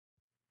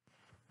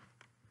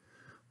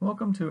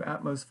Welcome to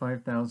ATMOS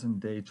 5000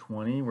 Day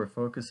 20. We're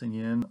focusing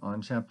in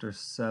on Chapter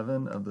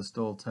 7 of the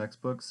Stull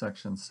textbook,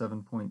 Sections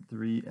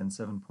 7.3 and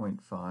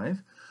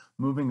 7.5,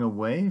 moving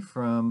away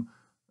from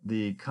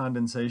the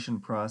condensation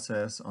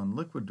process on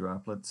liquid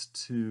droplets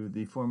to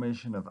the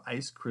formation of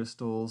ice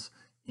crystals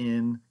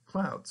in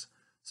clouds.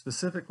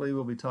 Specifically,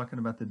 we'll be talking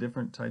about the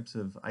different types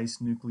of ice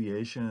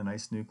nucleation and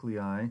ice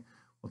nuclei.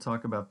 We'll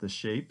talk about the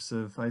shapes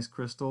of ice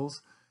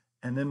crystals,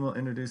 and then we'll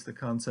introduce the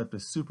concept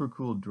of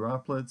supercooled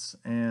droplets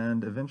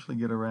and eventually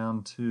get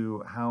around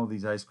to how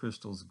these ice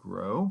crystals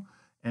grow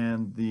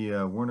and the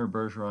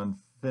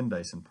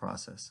Wegener-Bergeron-Findeisen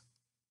process.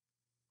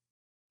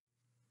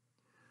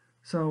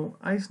 So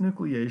ice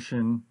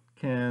nucleation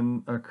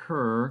can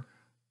occur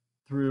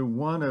through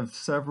one of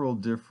several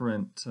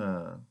different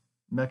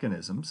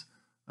mechanisms.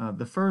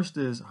 The first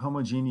is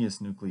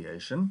homogeneous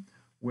nucleation,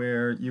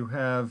 where you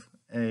have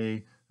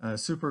a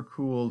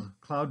supercooled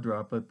cloud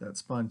droplet that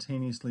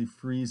spontaneously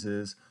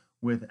freezes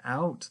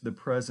without the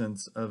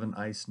presence of an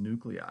ice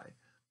nuclei.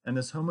 And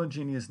this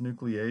homogeneous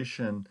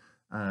nucleation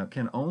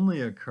can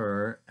only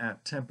occur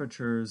at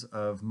temperatures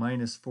of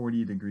minus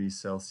 40 degrees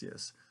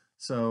Celsius.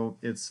 So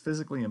it's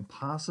physically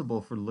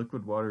impossible for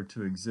liquid water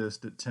to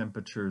exist at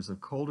temperatures of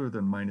colder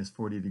than minus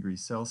 40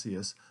 degrees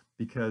Celsius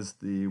because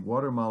the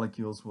water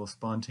molecules will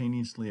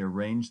spontaneously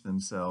arrange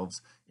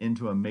themselves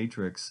into a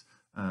matrix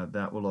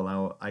that will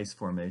allow ice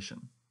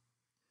formation.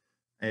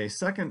 A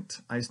second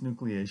ice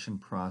nucleation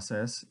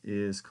process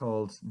is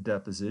called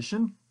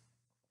deposition,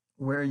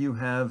 where you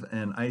have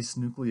an ice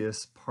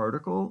nucleus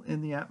particle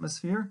in the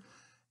atmosphere,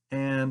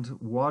 and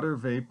water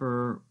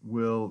vapor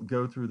will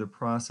go through the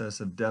process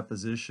of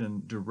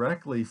deposition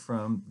directly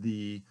from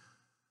the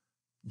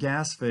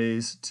gas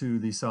phase to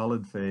the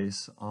solid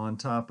phase on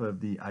top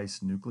of the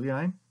ice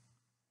nuclei.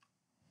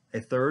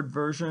 A third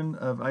version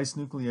of ice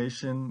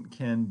nucleation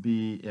can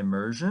be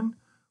immersion,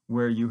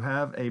 where you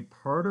have a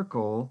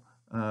particle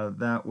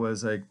that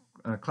was a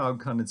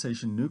cloud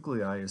condensation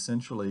nuclei,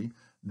 essentially,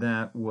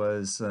 that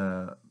was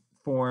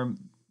formed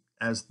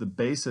as the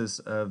basis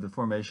of the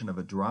formation of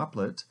a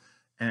droplet.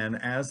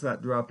 And as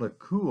that droplet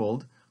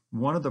cooled,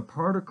 one of the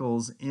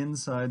particles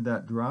inside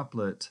that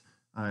droplet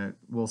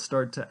will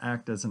start to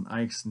act as an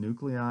ice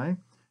nuclei.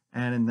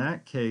 And in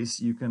that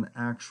case, you can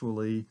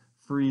actually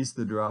freeze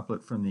the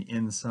droplet from the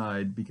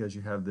inside because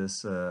you have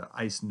this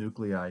ice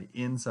nuclei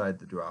inside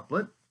the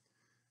droplet.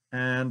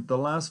 And the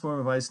last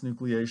form of ice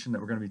nucleation that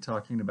we're going to be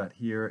talking about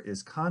here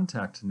is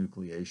contact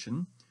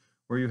nucleation,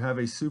 where you have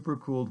a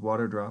supercooled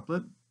water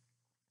droplet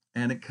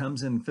and it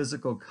comes in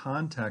physical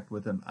contact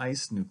with an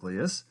ice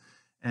nucleus,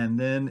 and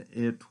then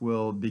it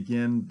will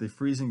begin the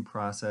freezing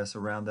process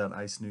around that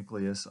ice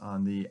nucleus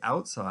on the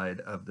outside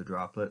of the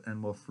droplet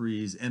and will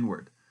freeze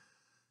inward.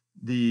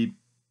 The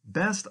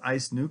best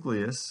ice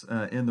nucleus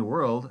in the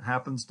world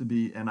happens to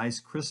be an ice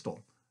crystal.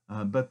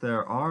 But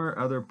there are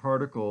other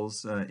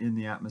particles in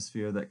the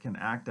atmosphere that can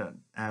act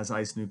as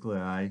ice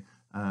nuclei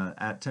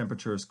at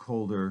temperatures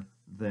colder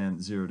than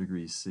 0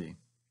 degrees C.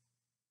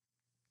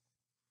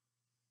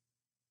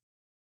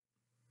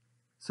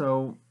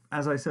 So,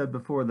 as I said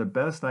before, the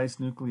best ice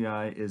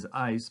nuclei is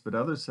ice, but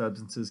other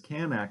substances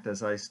can act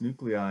as ice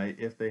nuclei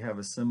if they have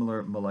a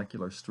similar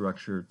molecular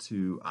structure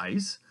to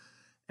ice.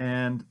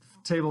 And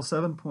Table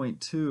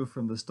 7.2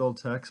 from the Stull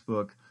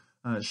textbook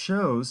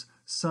shows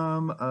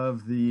some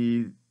of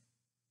the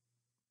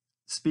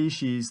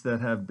species that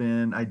have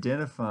been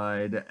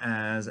identified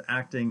as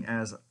acting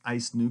as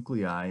ice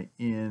nuclei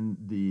in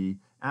the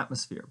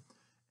atmosphere.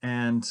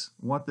 And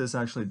what this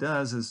actually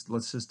does is,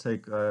 let's just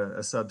take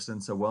a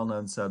substance, a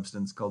well-known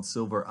substance called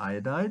silver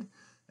iodide.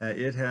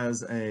 It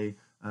has a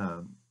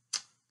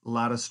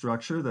lattice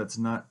structure that's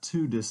not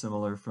too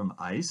dissimilar from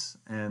ice.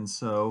 And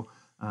so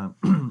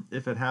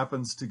if it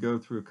happens to go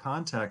through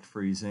contact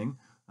freezing,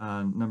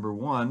 number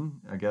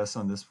one, I guess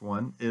on this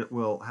one, it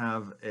will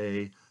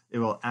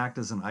act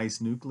as an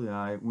ice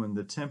nuclei when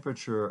the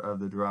temperature of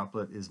the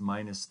droplet is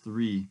minus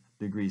 3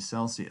 degrees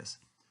Celsius.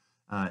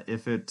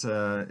 If it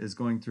is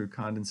going through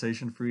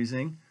condensation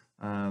freezing,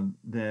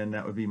 then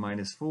that would be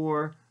minus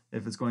 4.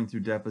 If it's going through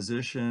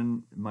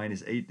deposition,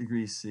 minus 8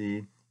 degrees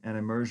C, and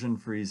immersion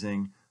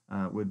freezing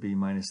would be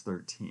minus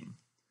 13.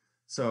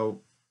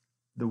 So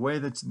the way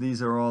that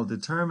these are all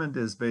determined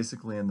is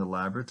basically in the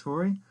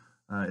laboratory.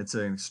 It's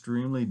an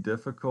extremely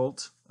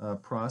difficult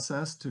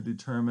process to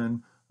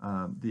determine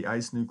the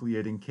ice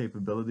nucleating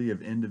capability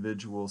of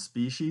individual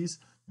species,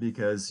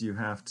 because you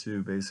have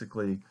to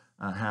basically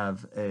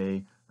have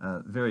a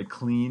very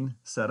clean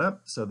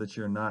setup so that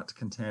you're not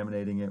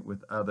contaminating it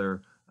with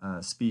other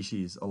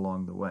species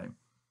along the way.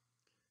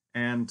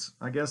 And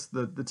I guess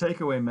the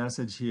takeaway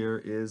message here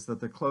is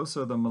that the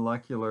closer the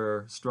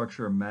molecular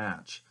structure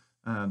match,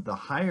 the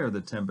higher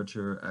the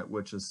temperature at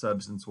which a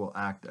substance will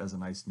act as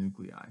an ice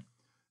nuclei.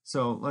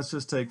 So let's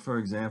just take, for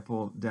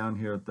example, down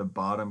here at the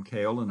bottom,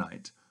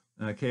 kaolinite.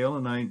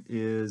 Kaolinite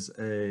is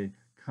a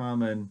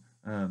common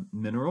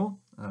mineral,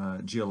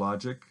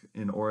 geologic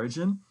in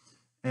origin,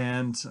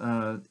 and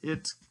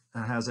it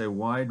has a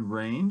wide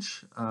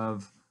range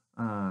of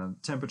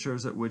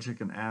temperatures at which it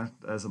can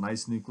act as an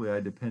ice nuclei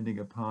depending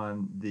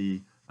upon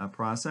the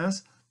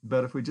process.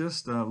 But if we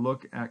just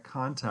look at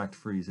contact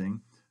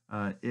freezing,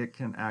 it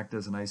can act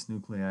as an ice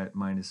nuclei at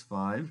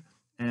 -5.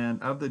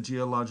 And of the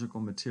geological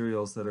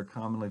materials that are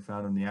commonly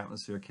found in the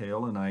atmosphere,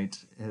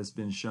 kaolinite has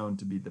been shown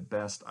to be the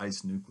best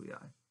ice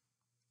nuclei.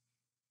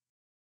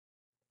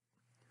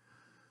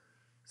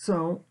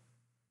 So,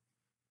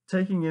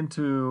 taking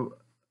into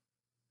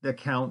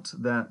account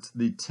that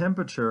the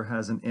temperature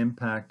has an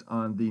impact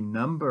on the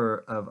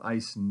number of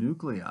ice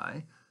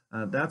nuclei,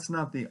 that's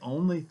not the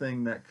only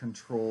thing that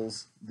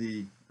controls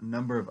the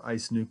number of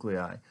ice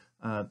nuclei.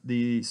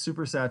 The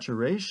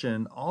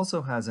supersaturation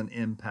also has an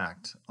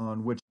impact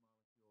on which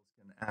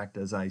molecules can act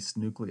as ice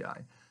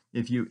nuclei.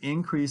 If you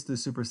increase the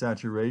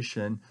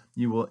supersaturation,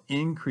 you will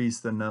increase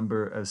the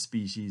number of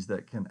species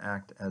that can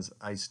act as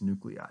ice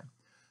nuclei.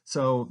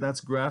 So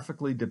that's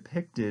graphically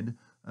depicted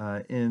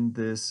in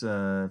this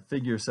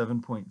figure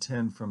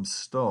 7.10 from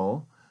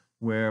Stull,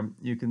 where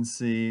you can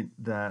see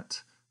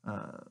that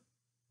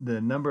the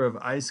number of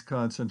ice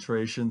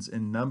concentrations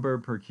in number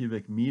per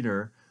cubic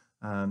meter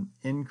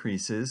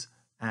increases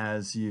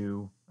as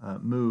you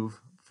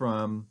move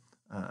from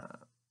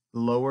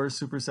lower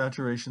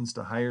supersaturations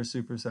to higher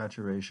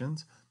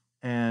supersaturations,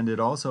 and it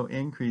also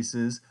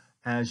increases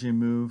as you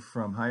move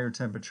from higher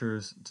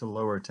temperatures to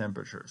lower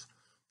temperatures.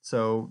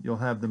 So you'll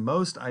have the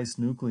most ice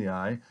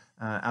nuclei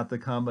at the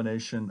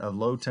combination of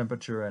low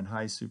temperature and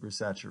high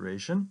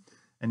supersaturation,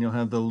 and you'll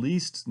have the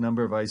least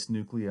number of ice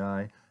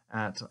nuclei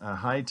at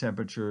high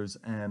temperatures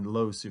and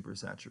low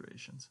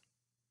supersaturations.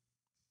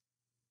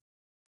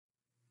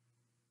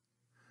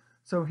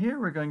 So here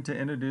we're going to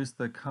introduce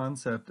the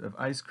concept of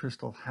ice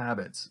crystal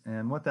habits,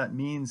 and what that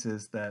means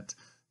is that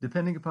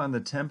depending upon the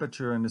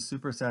temperature and the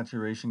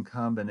supersaturation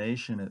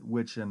combination at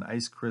which an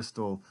ice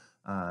crystal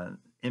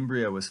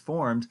embryo is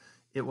formed,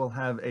 it will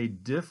have a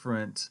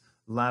different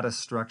lattice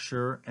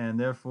structure and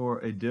therefore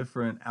a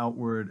different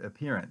outward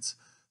appearance.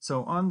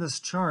 So on this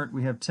chart,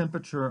 we have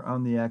temperature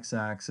on the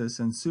x-axis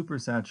and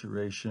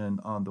supersaturation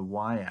on the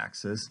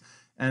y-axis.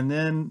 And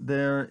then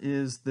there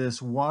is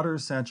this water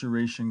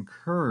saturation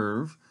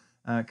curve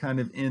kind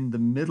of in the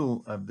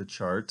middle of the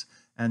chart.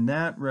 And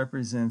that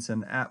represents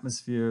an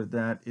atmosphere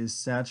that is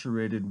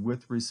saturated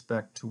with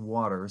respect to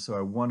water, so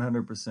a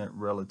 100%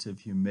 relative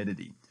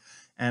humidity.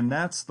 And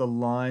that's the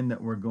line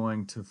that we're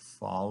going to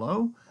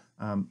follow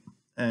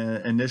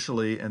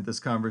initially in this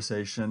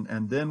conversation,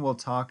 and then we'll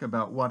talk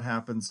about what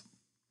happens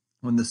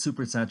when the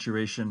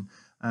supersaturation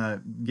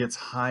gets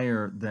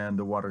higher than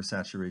the water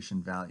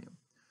saturation value.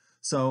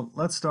 So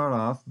let's start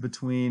off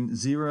between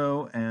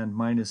 0 and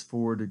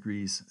 -4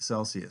 degrees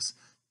Celsius.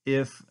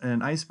 If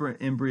an ice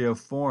embryo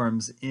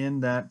forms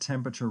in that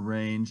temperature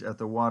range at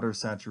the water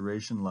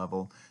saturation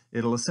level,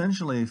 it'll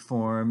essentially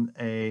form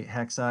a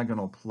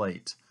hexagonal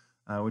plate,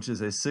 which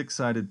is a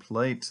 6-sided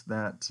plate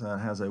that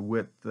has a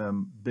width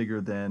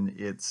bigger than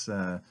its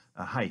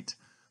height.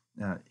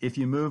 If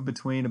you move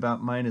between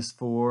about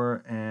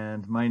 -4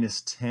 and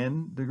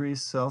 -10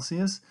 degrees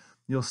Celsius,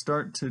 you'll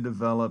start to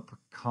develop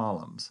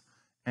columns.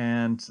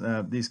 And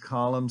these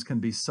columns can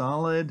be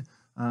solid,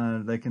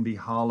 they can be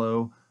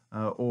hollow,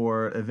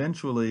 or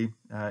eventually,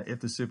 if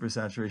the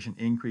supersaturation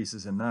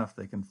increases enough,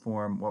 they can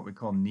form what we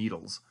call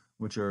needles,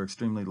 which are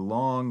extremely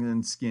long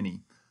and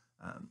skinny.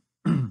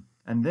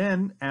 And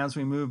then, as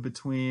we move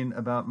between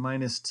about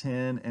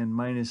 -10 and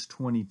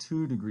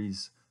 -22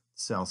 degrees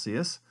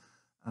Celsius,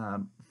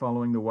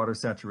 following the water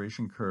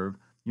saturation curve,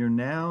 you're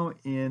now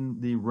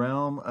in the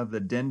realm of the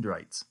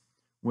dendrites,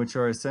 which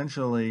are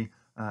essentially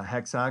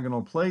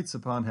hexagonal plates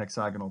upon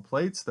hexagonal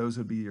plates. Those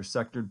would be your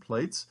sectored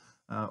plates,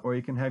 or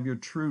you can have your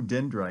true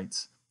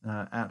dendrites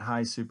at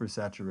high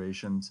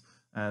supersaturations.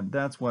 And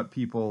that's what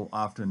people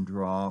often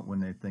draw when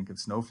they think of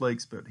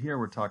snowflakes, but here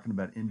we're talking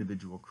about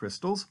individual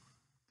crystals.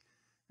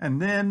 And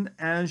then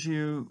as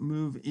you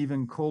move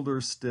even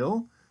colder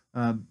still,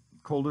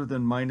 colder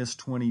than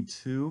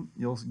 -22,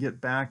 you'll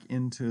get back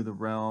into the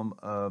realm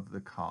of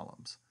the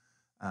columns.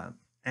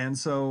 And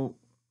so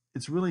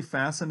it's really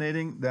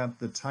fascinating that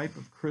the type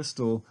of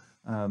crystal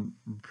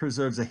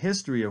preserves a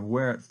history of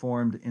where it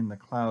formed in the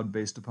cloud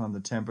based upon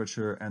the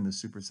temperature and the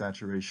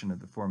supersaturation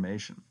of the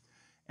formation.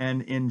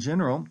 And in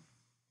general,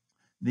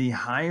 the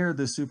higher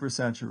the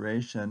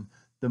supersaturation,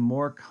 the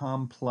more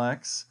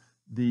complex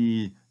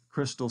the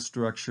crystal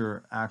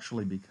structure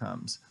actually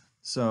becomes.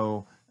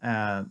 So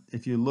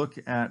if you look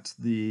at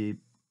the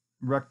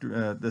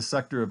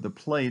sector of the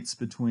plates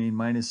between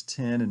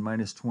 -10 and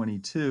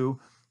 -22,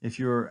 if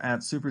you're at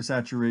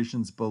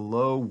supersaturations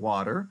below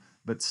water,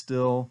 but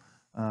still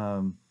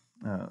have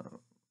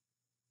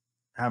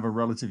a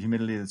relative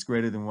humidity that's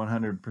greater than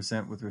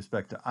 100% with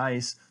respect to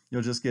ice,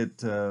 you'll just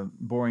get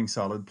boring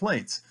solid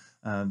plates.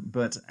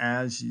 But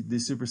as the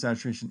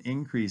supersaturation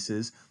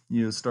increases,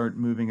 you start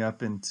moving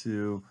up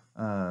into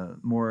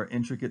more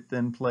intricate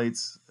thin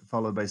plates,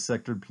 followed by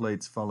sectored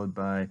plates, followed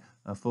by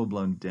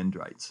full-blown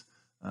dendrites.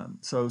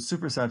 So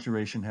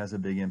supersaturation has a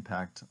big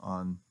impact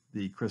on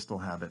the crystal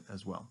habit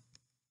as well.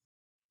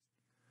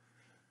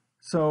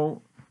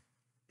 So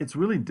It's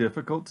really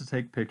difficult to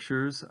take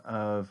pictures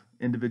of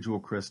individual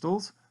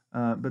crystals,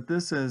 but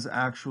this is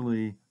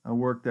actually a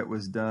work that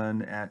was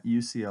done at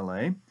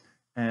UCLA.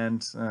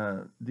 And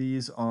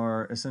these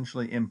are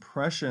essentially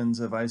impressions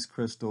of ice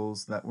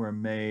crystals that were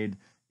made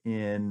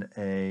in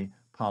a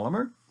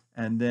polymer.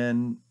 And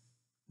then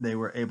they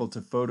were able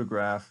to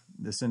photograph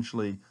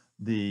essentially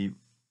the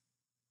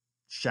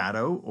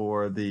shadow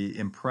or the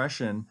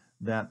impression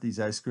that these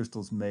ice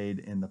crystals made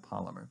in the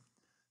polymer.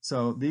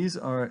 So these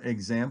are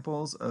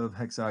examples of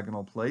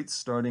hexagonal plates.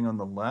 Starting on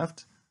the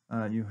left,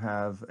 you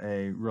have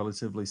a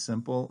relatively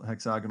simple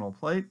hexagonal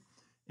plate.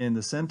 In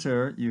the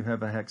center, you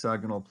have a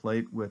hexagonal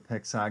plate with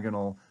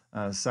hexagonal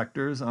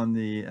sectors on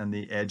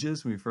the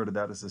edges. We refer to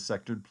that as a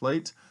sectored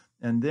plate.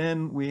 And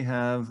then we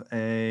have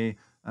a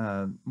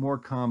more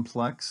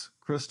complex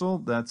crystal.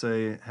 That's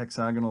a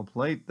hexagonal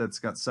plate that's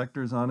got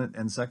sectors on it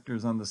and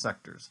sectors on the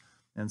sectors.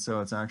 And so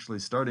it's actually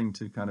starting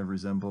to kind of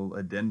resemble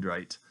a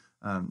dendrite,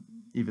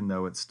 even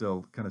though it's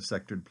still kind of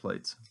sectored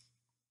plates.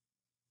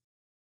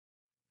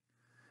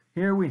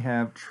 Here we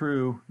have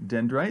true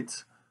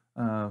dendrites.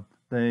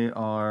 They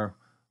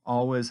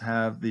always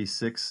have the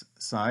 6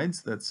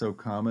 sides that's so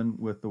common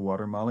with the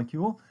water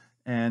molecule,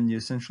 and you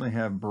essentially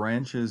have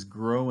branches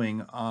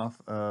growing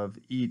off of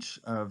each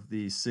of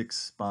the 6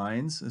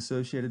 spines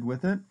associated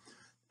with it.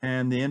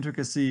 And the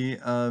intricacy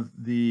of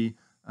the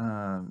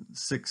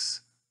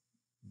 6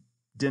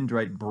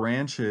 dendrite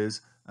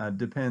branches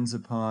depends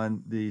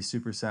upon the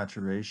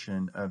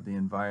supersaturation of the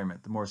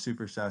environment. The more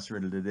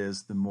supersaturated it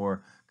is, the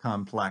more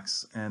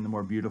complex and the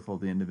more beautiful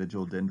the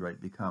individual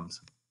dendrite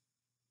becomes.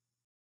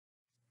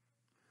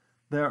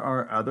 There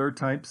are other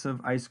types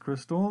of ice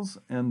crystals.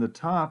 In the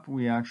top,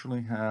 we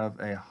actually have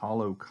a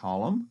hollow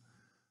column.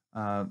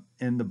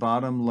 In the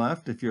bottom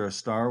left, if you're a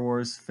Star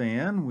Wars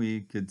fan, we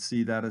could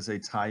see that as a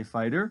TIE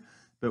fighter.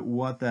 But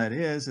what that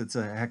is, it's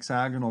a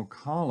hexagonal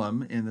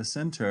column in the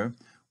center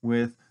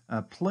with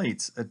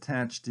plates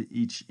attached to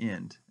each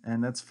end,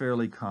 and that's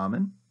fairly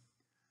common.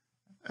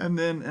 And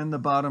then in the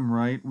bottom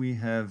right, we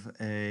have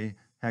a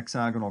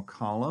hexagonal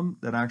column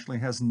that actually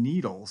has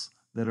needles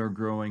that are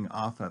growing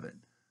off of it.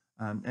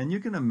 And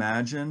you can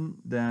imagine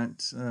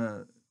that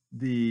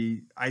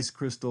the ice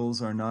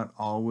crystals are not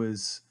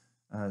always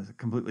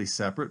completely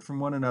separate from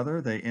one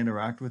another. They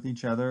interact with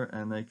each other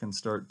and they can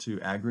start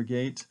to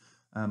aggregate,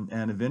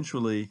 and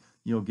eventually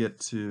you'll get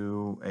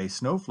to a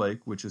snowflake,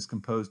 which is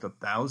composed of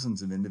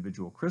thousands of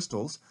individual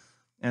crystals.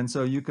 And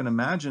so you can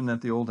imagine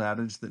that the old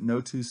adage that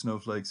no 2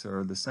 snowflakes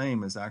are the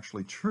same is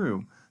actually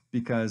true,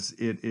 because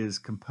it is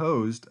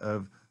composed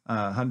of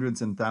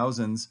hundreds and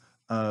thousands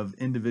of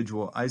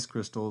individual ice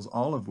crystals,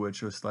 all of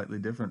which are slightly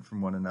different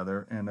from one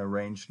another and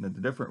arranged in a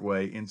different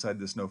way inside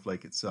the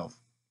snowflake itself.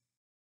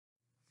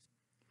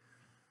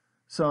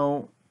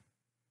 So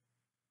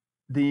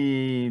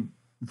the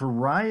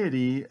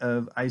variety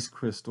of ice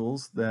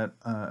crystals that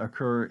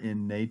occur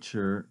in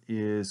nature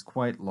is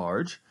quite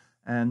large,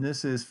 and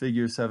this is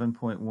figure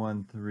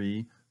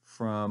 7.13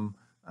 from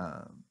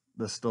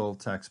the Stull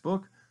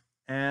textbook.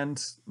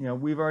 And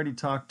we've already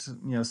talked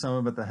some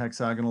about the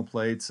hexagonal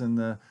plates and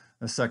the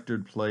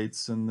sectored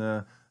plates and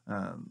the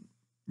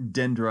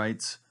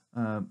dendrites,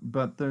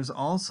 but there's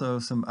also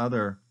some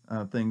other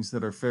things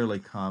that are fairly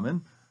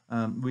common.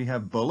 We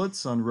have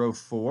bullets on row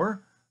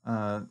 4,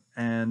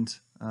 and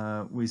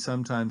we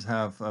sometimes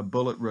have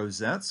bullet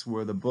rosettes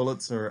where the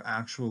bullets are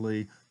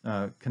actually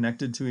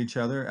connected to each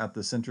other at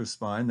the center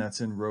spine.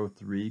 That's in row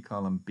 3,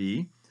 column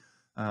B.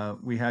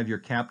 We have your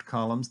capped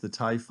columns, the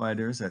TIE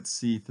fighters, at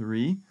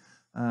C3.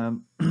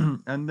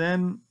 And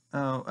then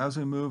as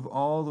we move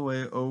all the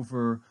way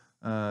over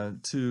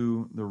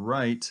to the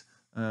right,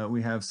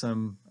 we have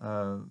some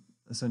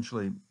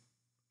essentially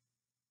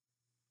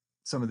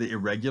some of the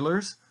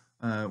irregulars,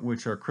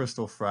 which are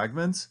crystal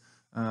fragments.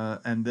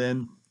 And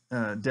then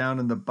down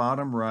in the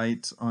bottom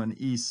right on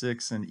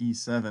E6 and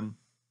E7,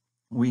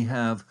 we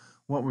have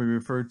what we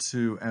refer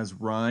to as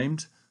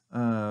rimed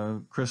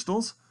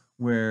crystals,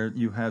 where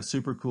you have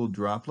supercooled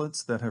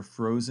droplets that have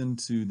frozen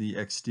to the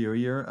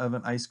exterior of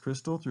an ice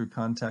crystal through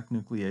contact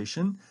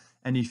nucleation.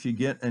 And if you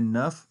get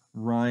enough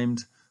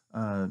rimed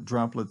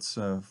droplets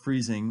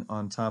freezing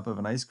on top of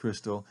an ice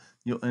crystal,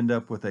 you'll end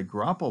up with a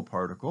grapple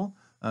particle.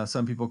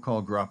 Some people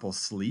call grapple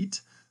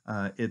sleet.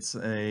 It's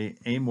an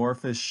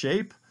amorphous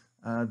shape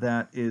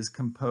that is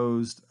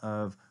composed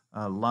of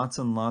lots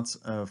and lots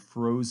of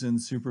frozen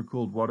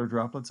supercooled water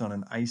droplets on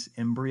an ice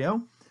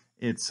embryo.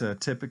 It's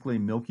typically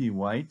milky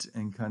white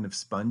and kind of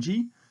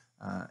spongy.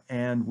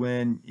 And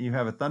when you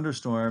have a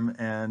thunderstorm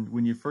and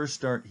when you first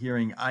start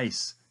hearing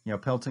ice,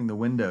 pelting the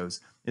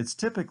windows, it's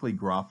typically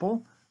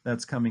grapple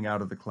that's coming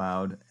out of the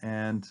cloud.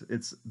 And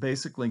it's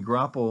basically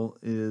grapple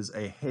is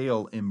a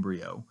hail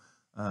embryo.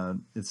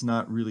 It's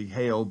not really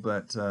hail,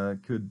 but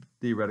could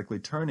theoretically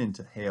turn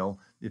into hail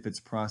if it's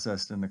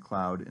processed in the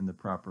cloud in the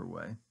proper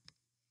way.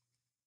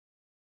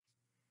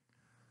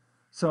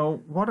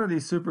 So what are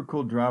these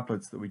supercooled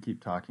droplets that we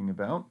keep talking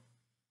about?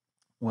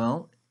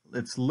 Well,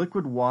 it's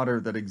liquid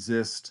water that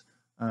exists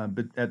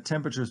at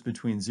temperatures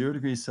between 0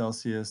 degrees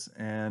Celsius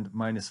and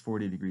minus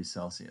 40 degrees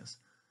Celsius.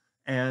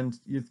 And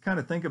you kind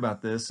of think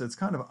about this, it's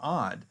kind of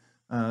odd.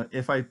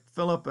 If I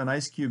fill up an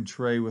ice cube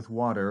tray with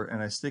water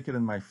and I stick it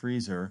in my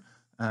freezer,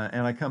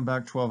 and I come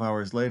back 12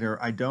 hours later,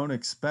 I don't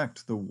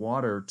expect the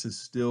water to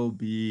still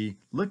be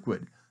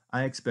liquid.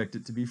 I expect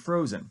it to be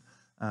frozen.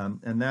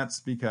 And that's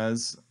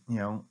because,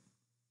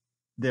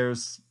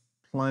 there's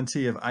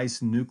plenty of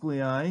ice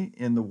nuclei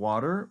in the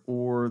water,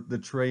 or the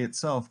tray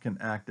itself can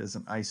act as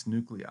an ice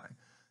nuclei.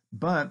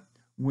 But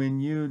when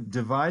you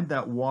divide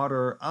that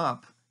water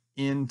up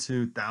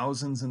into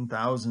thousands and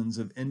thousands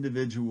of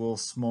individual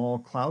small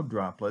cloud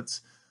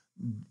droplets,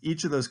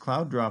 each of those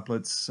cloud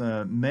droplets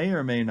may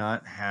or may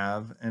not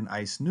have an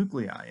ice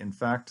nuclei. In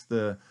fact,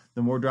 the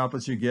more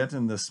droplets you get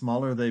and the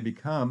smaller they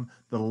become,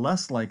 the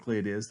less likely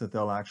it is that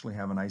they'll actually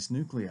have an ice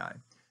nuclei.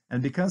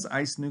 And because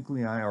ice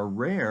nuclei are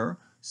rare,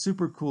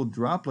 supercooled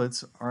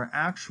droplets are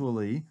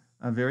actually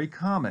very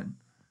common.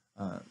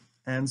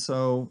 And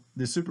so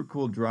the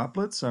supercooled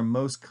droplets are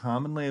most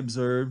commonly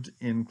observed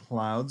in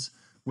clouds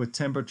with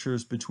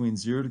temperatures between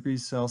 0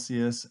 degrees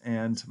Celsius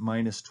and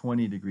minus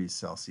 20 degrees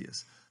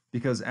Celsius.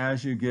 Because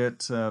as you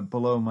get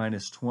below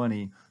minus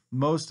 20,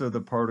 most of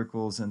the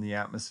particles in the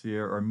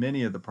atmosphere, or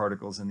many of the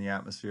particles in the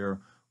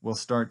atmosphere, will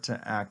start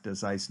to act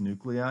as ice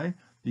nuclei,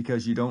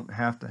 because you don't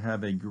have to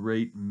have a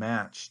great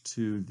match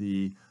to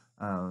the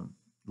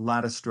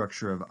lattice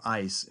structure of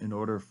ice in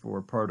order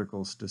for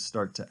particles to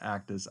start to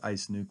act as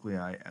ice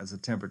nuclei as the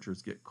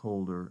temperatures get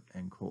colder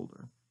and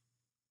colder.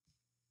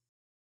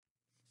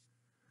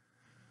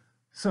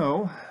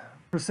 So,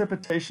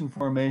 precipitation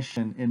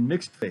formation in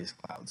mixed phase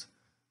clouds.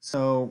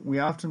 So we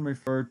often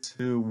refer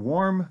to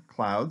warm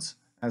clouds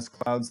as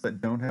clouds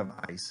that don't have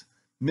ice.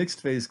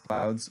 Mixed phase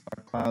clouds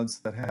are clouds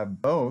that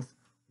have both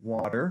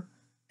water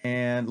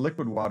and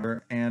liquid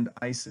water and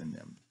ice in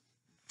them.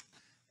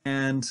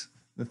 And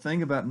the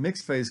thing about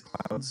mixed phase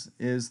clouds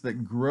is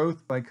that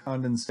growth by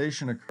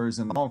condensation occurs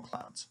in all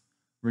clouds,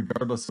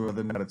 regardless of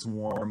whether or not it's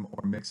warm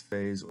or mixed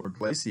phase or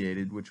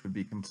glaciated, which would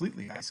be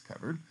completely ice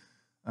covered.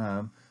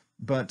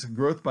 But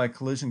growth by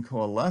collision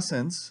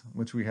coalescence,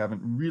 which we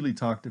haven't really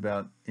talked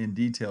about in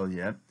detail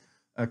yet,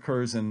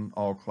 occurs in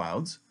all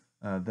clouds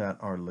that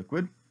are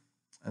liquid,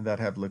 and that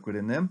have liquid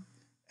in them.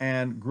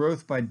 And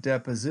growth by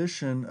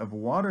deposition of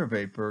water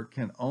vapor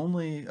can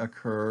only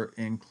occur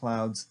in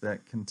clouds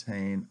that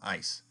contain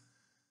ice.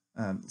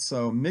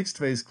 So mixed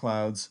phase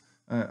clouds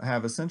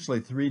have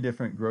essentially three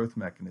different growth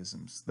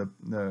mechanisms.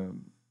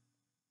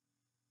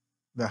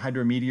 The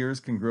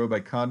hydrometeors can grow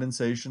by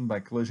condensation, by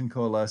collision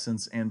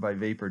coalescence, and by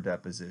vapor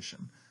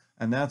deposition.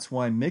 And that's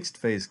why mixed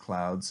phase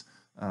clouds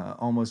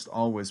almost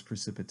always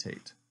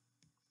precipitate.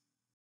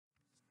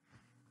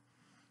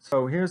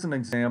 So here's an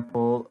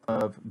example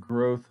of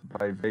growth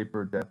by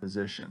vapor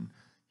deposition.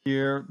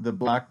 Here, the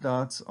black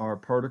dots are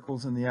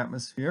particles in the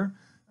atmosphere.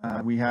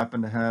 We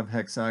happen to have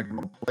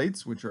hexagonal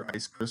plates, which are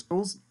ice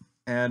crystals,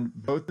 and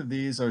both of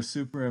these are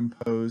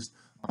superimposed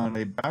on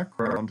a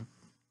background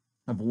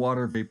of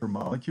water vapor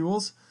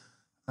molecules.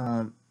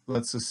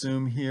 Let's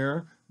assume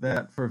here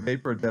that for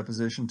vapor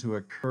deposition to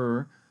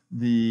occur,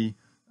 the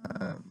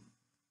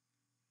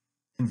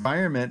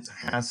environment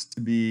has to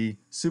be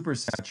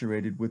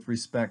supersaturated with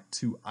respect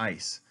to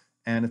ice.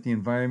 And if the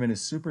environment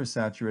is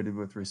supersaturated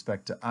with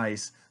respect to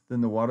ice,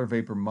 then the water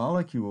vapor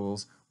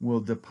molecules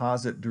will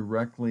deposit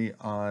directly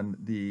on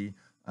the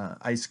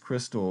ice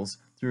crystals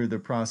through the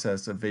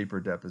process of vapor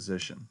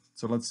deposition.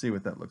 So let's see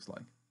what that looks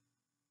like.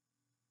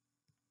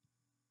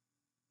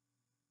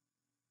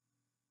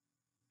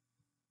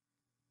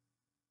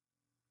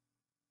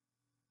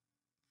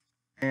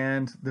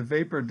 And the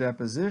vapor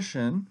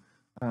deposition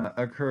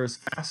occurs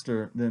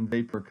faster than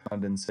vapor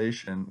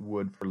condensation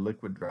would for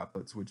liquid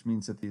droplets, which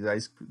means that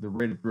the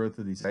rate of growth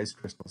of these ice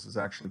crystals is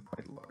actually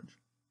quite large.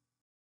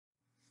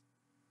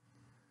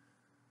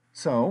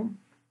 So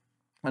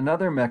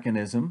another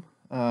mechanism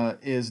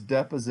is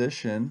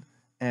deposition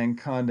and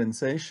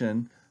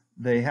condensation.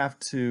 They have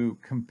to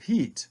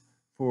compete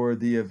for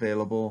the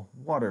available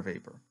water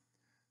vapor.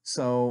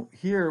 So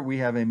here we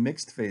have a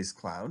mixed phase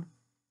cloud.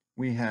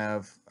 We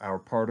have our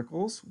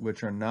particles,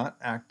 which are not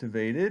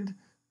activated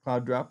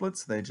cloud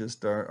droplets. They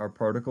just are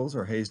particles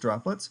or haze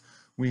droplets.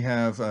 We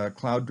have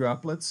cloud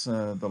droplets,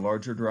 the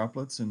larger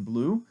droplets in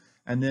blue,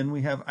 and then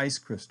we have ice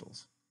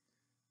crystals.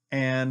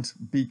 And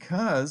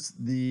because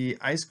the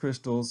ice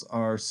crystals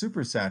are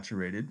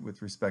supersaturated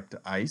with respect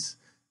to ice,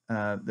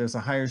 there's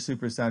a higher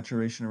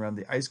supersaturation around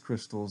the ice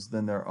crystals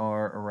than there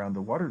are around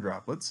the water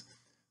droplets.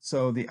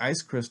 So the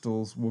ice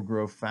crystals will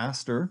grow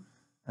faster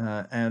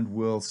and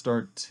will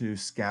start to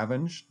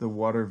scavenge the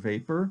water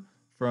vapor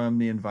from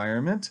the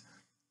environment,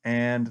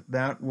 and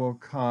that will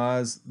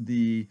cause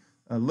the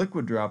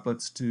liquid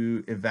droplets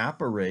to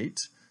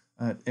evaporate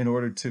in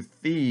order to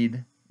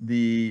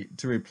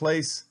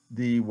replace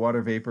the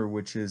water vapor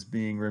which is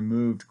being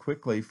removed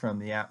quickly from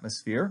the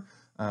atmosphere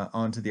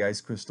onto the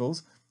ice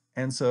crystals.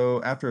 And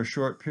so after a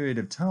short period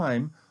of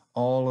time,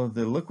 all of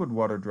the liquid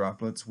water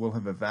droplets will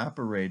have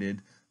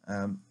evaporated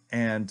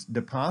and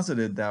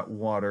deposited that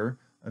water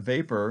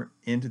vapor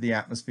into the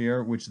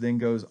atmosphere, which then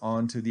goes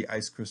on to the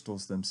ice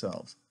crystals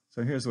themselves.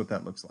 So here's what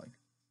that looks like.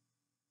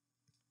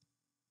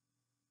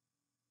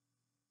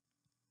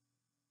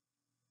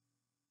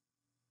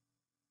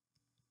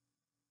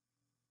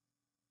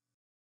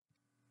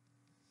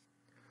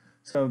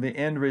 So the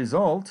end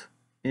result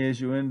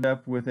is you end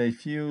up with a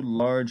few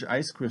large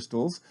ice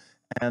crystals,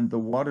 and the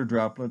water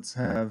droplets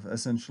have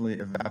essentially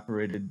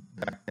evaporated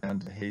back down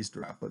to haze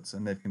droplets,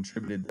 and they've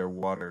contributed their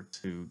water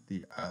to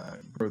the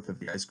growth of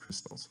the ice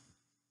crystals.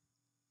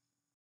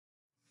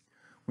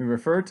 We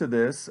refer to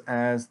this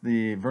as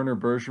the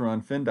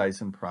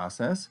Wegener-Bergeron-Findeisen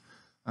process.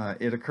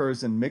 It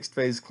occurs in mixed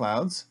phase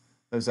clouds.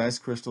 Those ice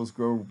crystals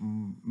grow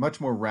much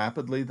more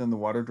rapidly than the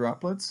water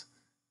droplets,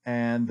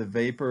 and the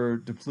vapor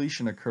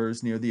depletion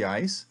occurs near the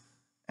ice,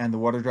 and the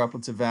water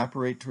droplets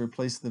evaporate to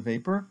replace the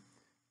vapor.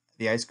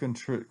 The ice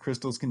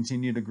crystals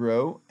continue to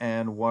grow,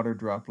 and water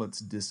droplets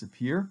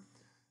disappear,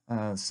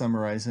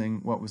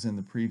 summarizing what was in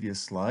the previous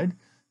slide.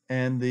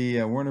 And the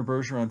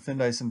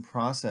Wegener-Bergeron-Findeisen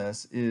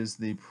process is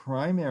the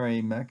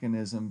primary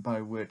mechanism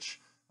by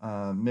which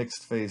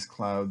mixed phase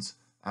clouds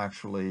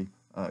actually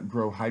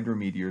grow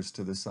hydrometeors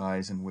to the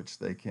size in which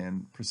they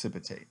can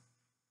precipitate.